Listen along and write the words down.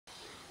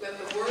Let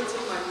the words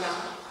of my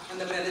mouth and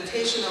the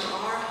meditation of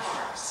our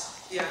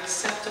hearts be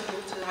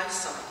acceptable to thy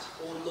sight,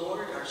 O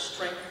Lord, our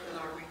strength and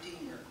our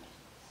Redeemer.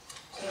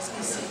 Please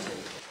be seated.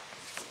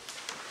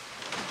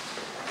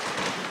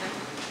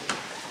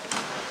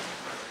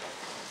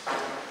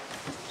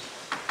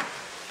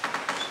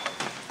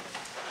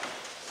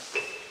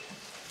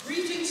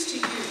 Greetings to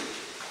you,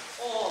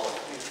 all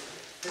of you,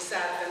 this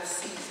Advent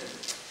season,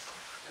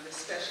 and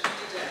especially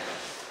today.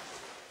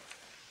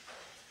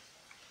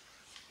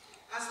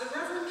 As the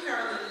Reverend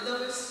Carolyn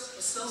Lewis,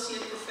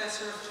 Associate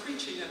Professor of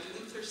Preaching at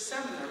Luther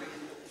Seminary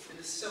in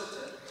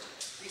Minnesota,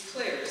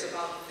 declares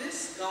about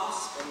this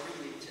gospel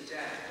reading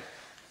today,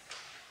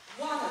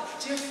 what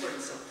a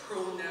difference a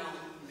pronoun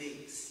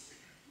makes.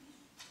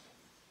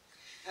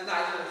 And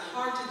I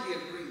wholeheartedly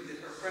agree with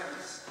her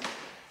premise.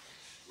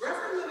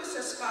 Reverend Lewis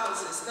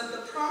espouses that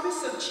the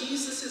promise of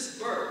Jesus'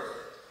 birth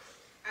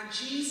and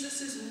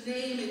Jesus'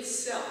 name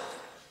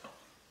itself,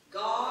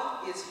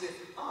 God is with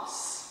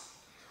us,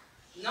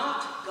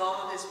 not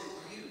God is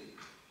with you.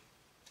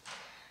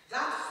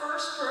 That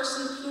first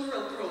person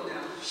plural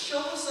pronoun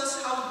shows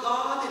us how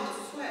God in the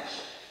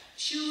flesh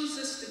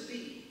chooses to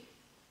be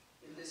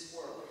in this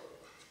world.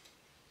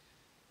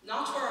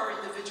 Not for our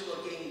individual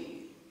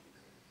gain,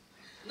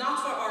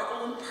 not for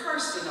our own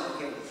personal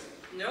gain,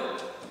 no.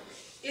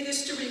 It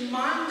is to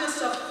remind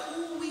us of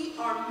who we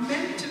are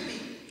meant to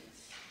be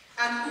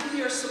and who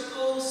we are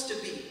supposed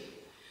to be.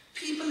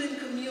 People in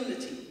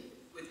community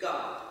with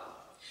God.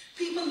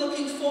 People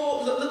looking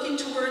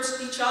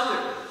towards each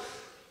other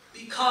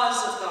because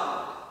of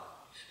God.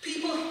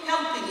 People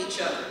helping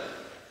each other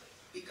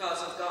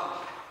because of God.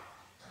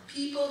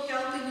 People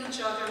helping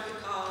each other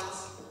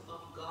because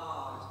of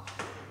God.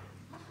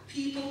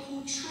 People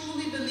who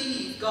truly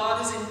believe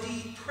God is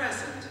indeed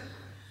present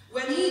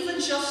when even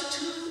just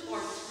 2 or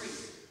 3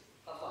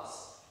 of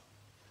us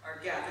are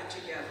gathered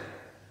together.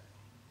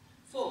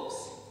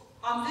 Folks,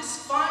 on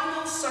this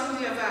final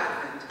Sunday of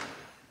Advent,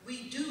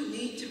 we do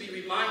need to be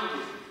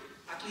reminded,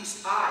 at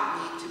least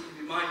I need to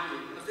be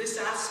reminded, of this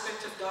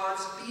aspect of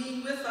God's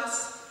being with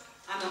us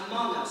and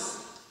among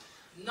us,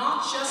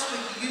 not just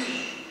with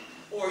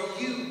you or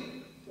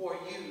you or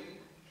you.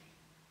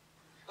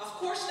 Of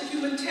course, the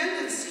human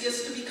tendency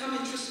is to become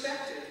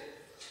introspective,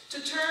 to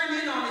turn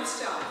in on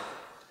itself,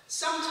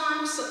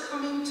 sometimes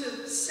succumbing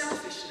to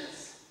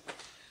selfishness,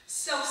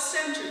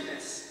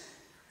 self-centeredness,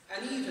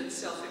 and even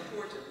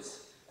self-importance.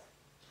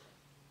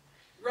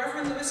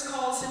 Reverend Lewis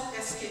calls it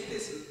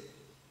escapism.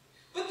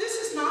 But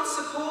this is not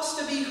supposed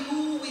to be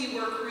who we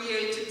were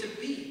created to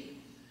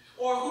be,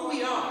 or who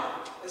we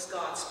are as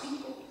God's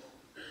people.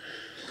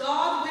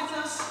 God with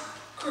us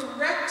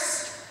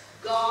corrects,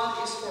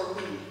 God is for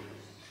me.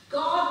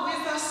 God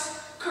with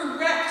us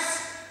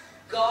corrects,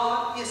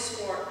 God is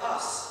for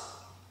us.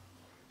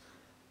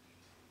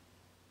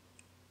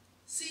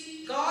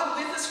 See, God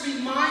with us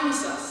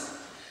reminds us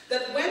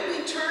that when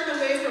we turn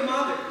away from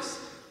others,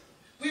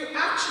 we're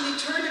actually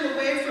turning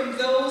away from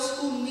those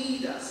who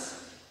need us.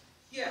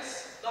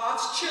 Yes,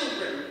 God's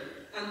children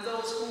and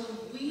those whom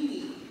we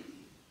need.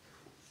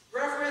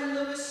 Reverend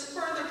Lewis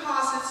further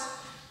posits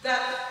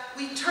that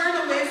we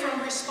turn away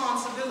from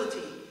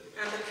responsibility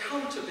and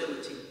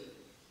accountability.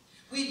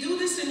 We do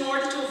this in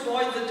order to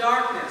avoid the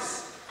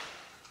darkness.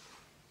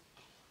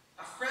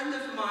 A friend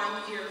of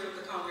mine here from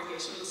the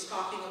congregation was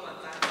talking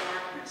about that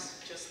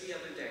darkness just the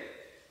other day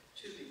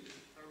to me,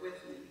 or with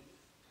me.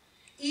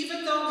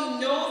 Even though we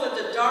know that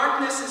the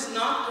darkness is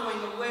not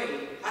going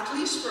away, at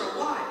least for a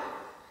while,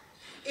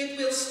 it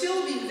will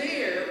still be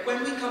there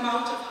when we come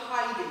out of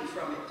hiding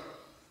from it.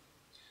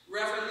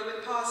 Reverend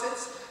Lewis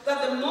posits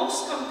that the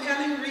most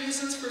compelling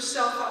reasons for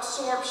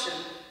self-absorption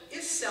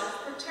is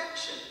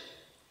self-protection,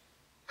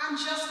 and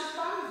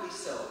justifiably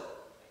so.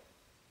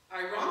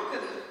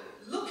 Ironically,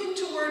 looking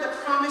toward a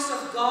promise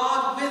of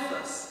God with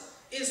us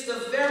is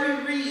the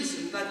very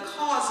reason that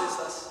causes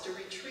us to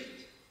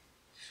retreat.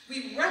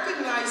 We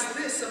recognize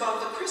this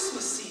about the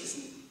Christmas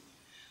season,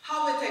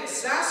 how it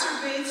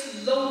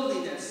exacerbates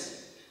loneliness,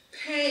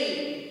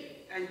 pain,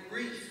 and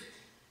grief.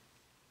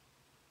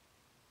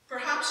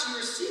 Perhaps you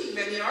are seeing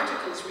many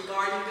articles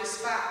regarding this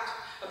fact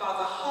about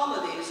the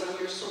holidays on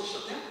your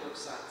social network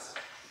sites.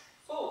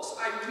 Folks,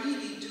 I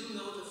really do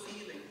know the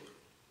feeling.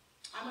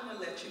 I'm going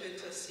to let you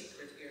into a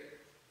secret here.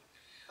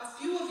 A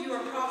few of you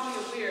are probably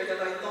aware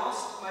that I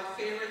lost my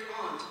favorite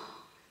aunt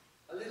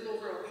a little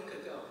over a week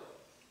ago.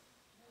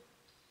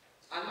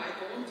 And my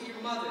own dear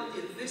mother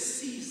in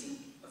this season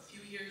a few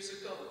years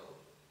ago.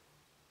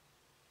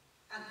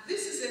 And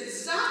this is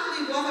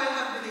exactly what I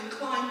have been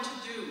inclined to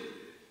do.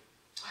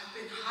 I've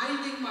been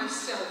hiding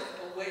myself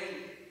away,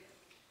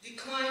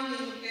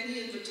 declining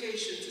any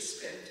invitation to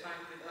spend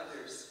time with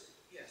others.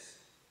 Yes.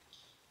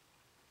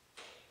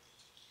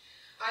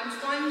 I'm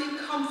finding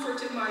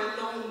comfort in my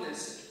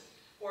aloneness,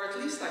 or at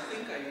least I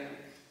think I am.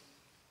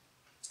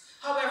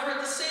 However,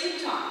 at the same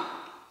time,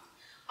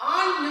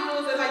 I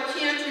know that I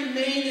can't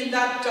remain in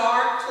that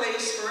dark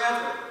place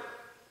forever,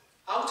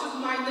 out of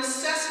my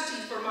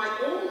necessity for my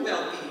own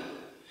well-being,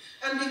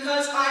 and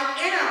because I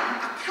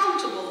am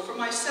accountable for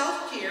my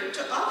self-care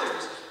to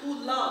others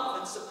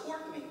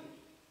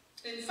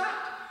In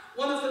fact,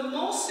 one of the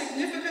most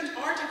significant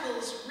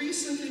articles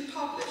recently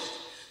published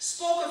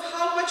spoke of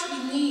how much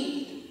we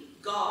need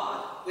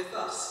God with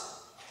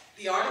us.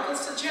 The article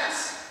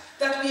suggests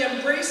that we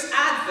embrace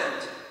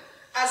Advent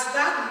as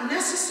that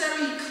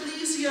necessary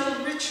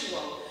ecclesial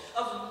ritual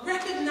of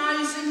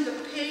recognizing the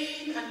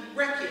pain and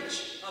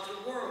wreckage of the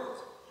world.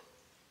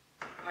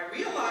 I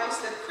realize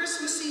that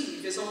Christmas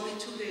Eve is only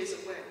 2 days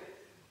away,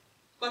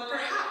 but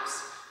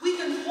perhaps we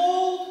can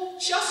hold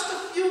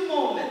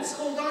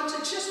on to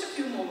just a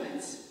few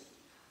moments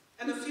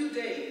and a few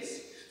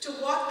days to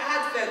what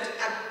Advent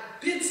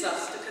bids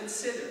us to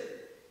consider.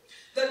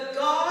 That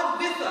God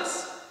with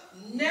us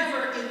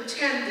never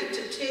intended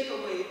to take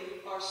away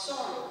our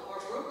sorrow or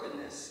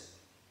brokenness.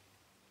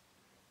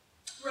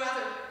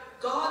 Rather,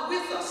 God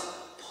with us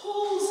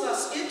pulls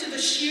us into the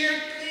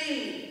shared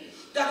pain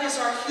that is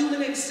our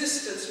human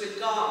existence with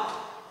God,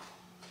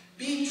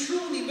 being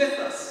truly with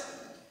us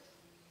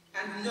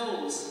and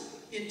knows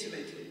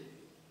intimately.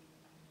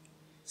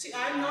 See,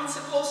 I'm not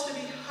supposed to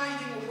be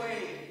hiding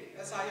away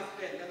as I have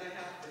been and I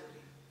have been.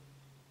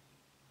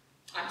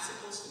 I'm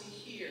supposed to be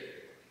here.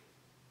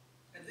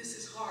 And this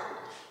is hard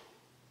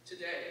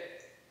today.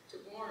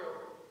 Tomorrow,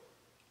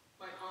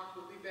 my aunt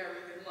will be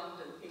buried in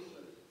London,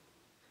 England.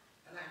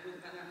 And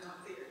I'm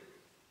not there.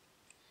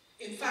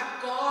 In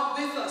fact, God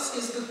with us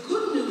is the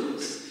good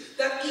news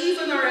that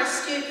even our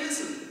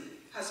escapism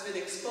has been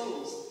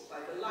exposed by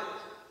the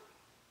light.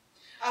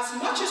 As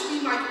much as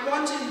we might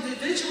want to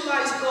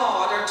individualize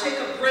God or take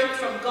a break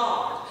from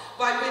God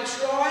by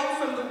withdrawing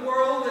from the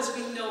world as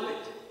we know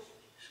it,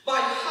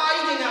 by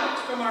hiding out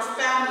from our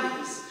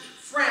families,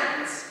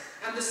 friends,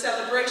 and the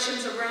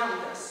celebrations around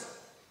us,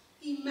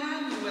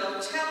 Emmanuel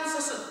tells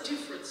us a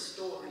different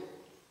story.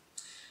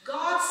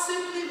 God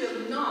simply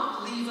will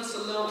not leave us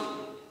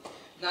alone,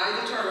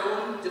 neither to our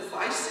own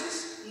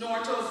devices nor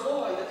to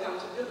avoid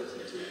accountability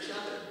to each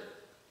other.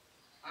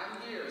 I'm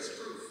here as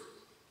proof.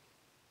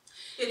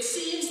 It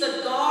seems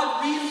that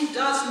God really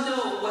does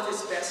know what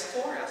is best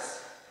for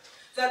us,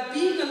 that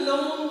being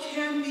alone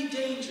can be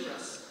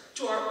dangerous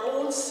to our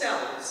own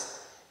selves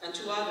and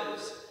to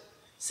others.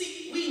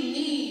 See, we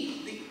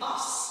need the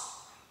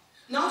us,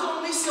 not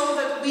only so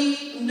that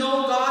we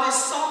know God is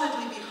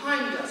solidly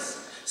behind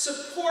us,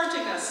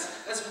 supporting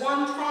us as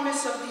one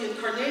promise of the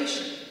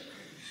incarnation,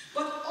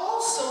 but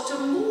also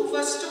to move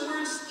us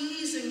towards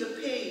easing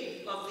the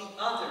pain of the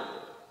other.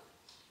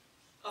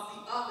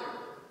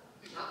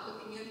 You're not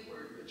looking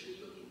inward, but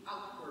you're looking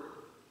outward.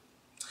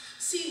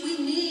 See,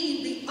 we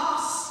need the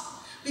us,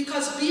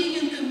 because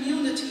being in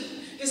community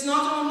is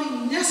not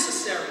only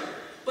necessary,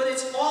 but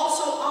it's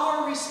also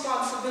our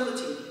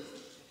responsibility.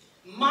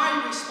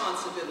 My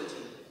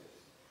responsibility.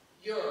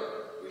 Your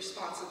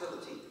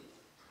responsibility.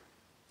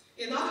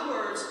 In other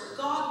words,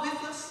 God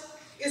with us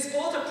is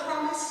both a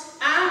promise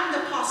and a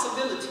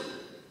possibility,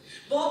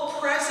 both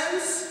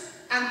presence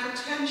and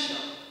potential.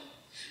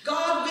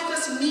 God with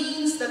us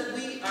means that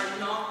we are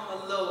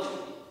not alone.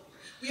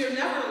 We are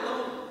never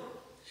alone.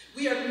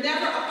 We are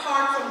never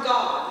apart from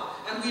God,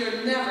 and we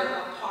are never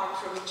apart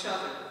from each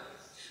other.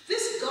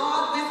 This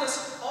God with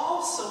us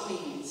also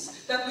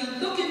means that we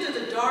look into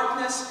the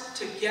darkness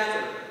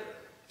together,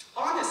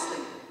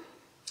 honestly,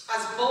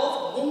 as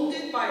both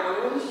wounded by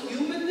our own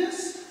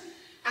humanness,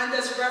 and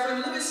as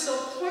Reverend Lewis so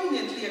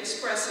poignantly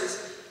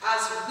expresses,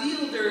 as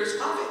wielders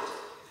of it,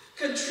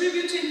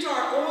 contributing to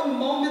our own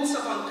moments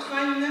of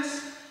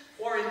unkindness,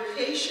 or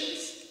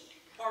impatience,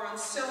 or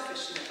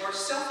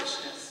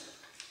selfishness.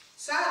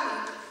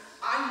 Sadly,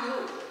 I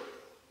know,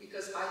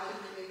 because I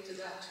can relate to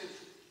that too.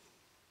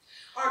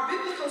 Our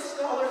Bible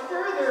scholar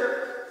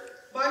further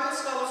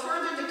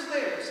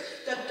declares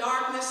that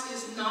darkness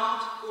is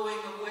not going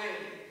away.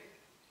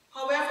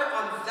 However,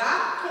 on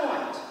that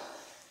point,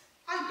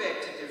 I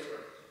beg to differ.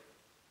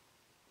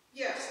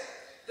 Yes,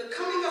 the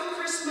coming of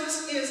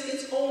Christmas is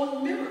its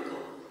own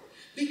miracle.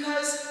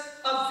 Because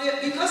of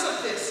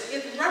this,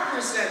 it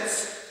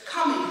represents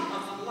coming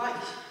of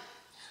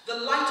the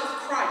light of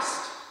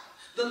Christ,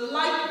 the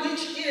light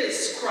which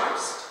is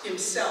Christ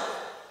himself,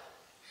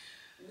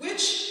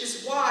 which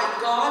is why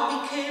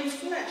God became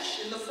flesh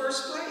in the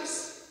first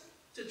place,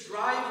 to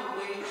drive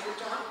away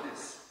the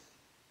darkness.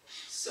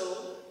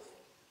 So,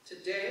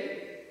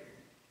 today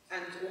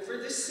and over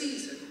this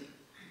season,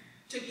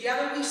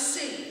 together we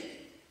sing,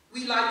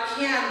 we light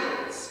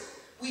candles,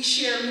 we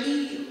share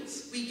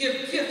meals, we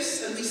give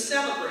gifts, and we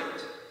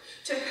celebrate,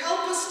 to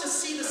help us to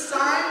see the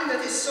sign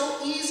that is so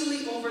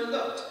easily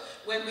overlooked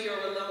when we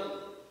are alone.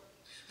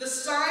 The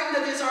sign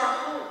that is our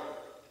hope.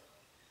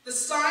 The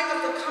sign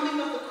of the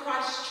coming of the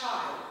Christ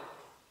child,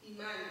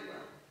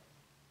 Emmanuel.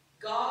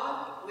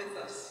 God with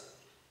us.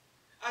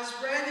 As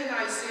read in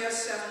Isaiah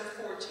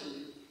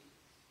 7:14.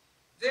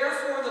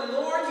 Therefore the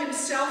Lord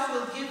himself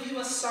will give you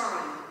a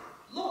sign.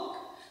 Look,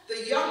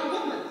 the young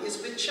woman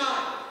is with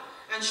child,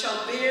 and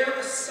shall bear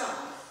a son,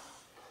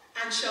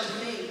 and shall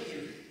name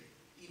him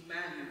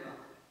Emmanuel.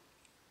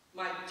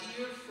 My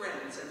dear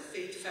friends and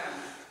faith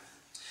family,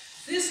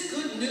 this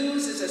good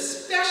news is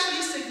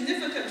especially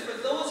significant for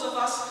those of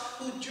us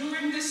who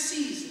during this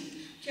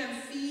season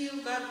can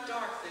feel that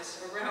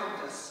darkness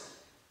around us,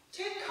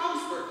 take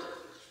comfort.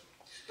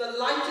 The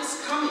light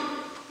is coming.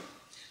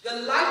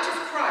 The light of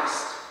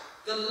Christ.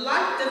 The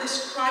light that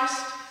is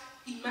Christ,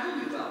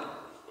 Emmanuel.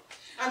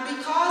 And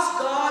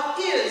because God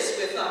is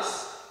with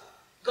us,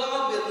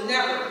 God will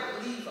never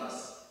leave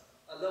us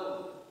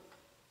alone.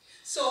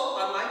 So,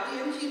 unlike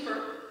the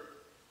innkeeper,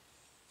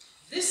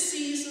 this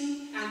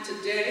season and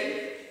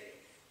today,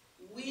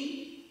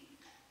 we